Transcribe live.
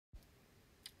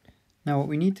Now what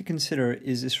we need to consider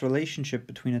is this relationship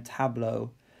between a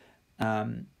tableau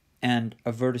and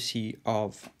a vertex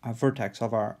of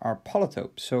our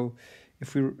polytope. So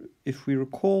if we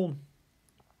recall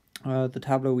the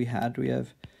tableau we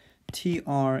have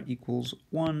TR equals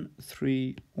 1,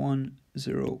 3, 1,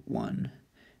 0, 1,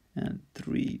 and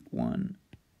 3, 1,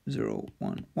 0,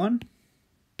 1, 1.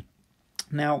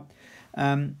 Now,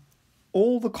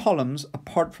 all the columns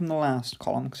apart from the last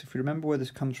column, because if you remember where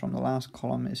this comes from, the last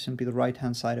column is simply the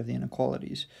right-hand side of the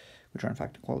inequalities, which are in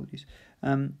fact equalities.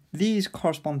 These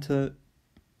correspond to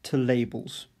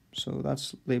labels. So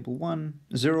that's label 1,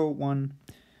 0, 1,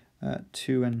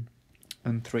 2,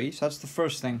 and 3. So that's the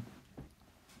first thing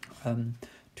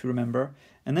to remember.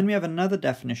 And then we have another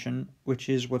definition, which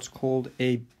is what's called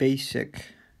a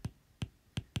basic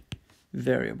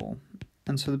variable.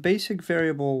 And so the basic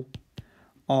variable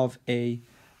of a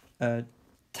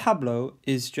tableau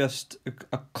is just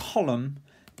a column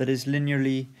that is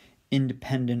linearly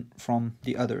independent from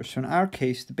the others. So in our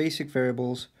case, the basic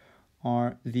variables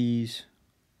are these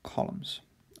columns.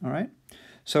 All right.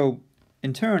 So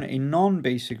in turn, a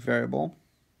non-basic variable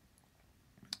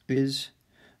is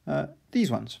these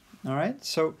ones. All right.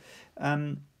 So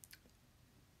the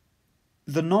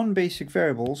non-basic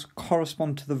variables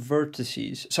correspond to the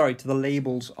vertices, sorry, to the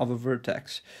labels of a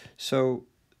vertex. So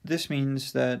this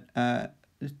means that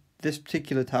this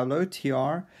particular tableau,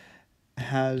 TR,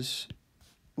 has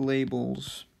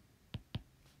labels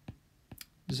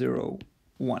 0,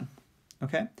 1.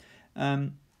 Okay.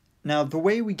 Now the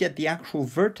way we get the actual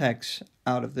vertex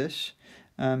out of this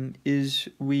is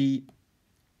we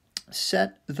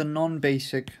set the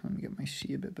non-basic, let me get my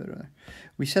C a bit better.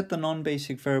 We set the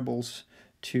non-basic variables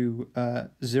to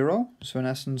 0. So in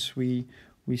essence, we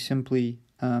simply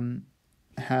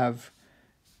have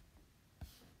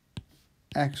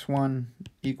x1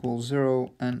 equals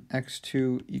 0 and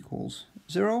x2 equals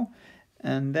 0.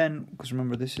 And then, because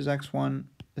remember, this is x1,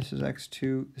 this is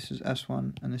x2, this is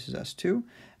s1, and this is s2.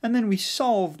 And then we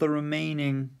solve the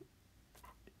remaining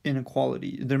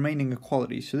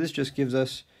equalities. So this just gives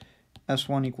us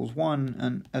s1 equals 1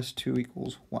 and s2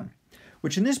 equals 1.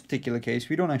 Which in this particular case,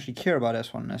 we don't actually care about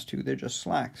s1 and s2, they're just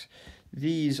slacks.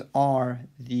 These are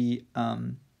the,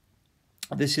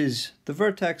 this is the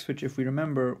vertex, which if we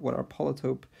remember what our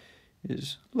polytope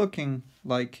is looking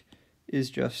like, is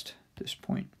just this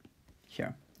point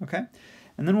here, okay?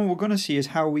 And then what we're going to see is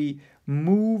how we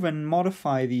move and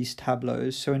modify these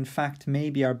tableaus. So in fact,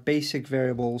 maybe our basic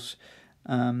variables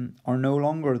are no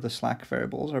longer the slack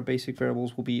variables. Our basic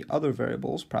variables will be other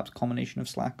variables, perhaps a combination of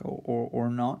slack or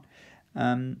not.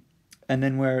 And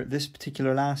then where this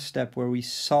particular last step where we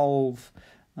solve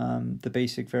the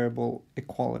basic variable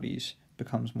equalities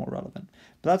becomes more relevant.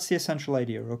 But that's the essential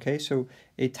idea, okay? So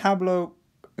a tableau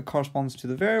corresponds to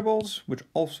the variables, which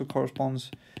also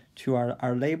corresponds to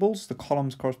our labels. The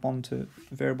columns correspond to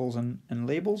variables and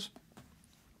labels.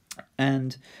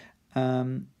 And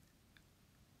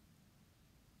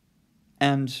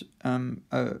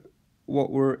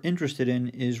what we're interested in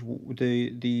is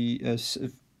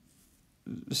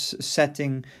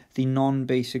setting the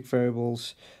non-basic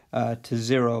variables to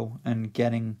 0 and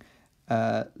getting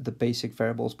the basic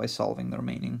variables by solving the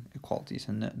remaining equalities.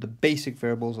 And the basic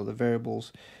variables are the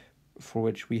variables for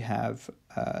which we have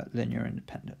linear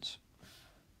independence.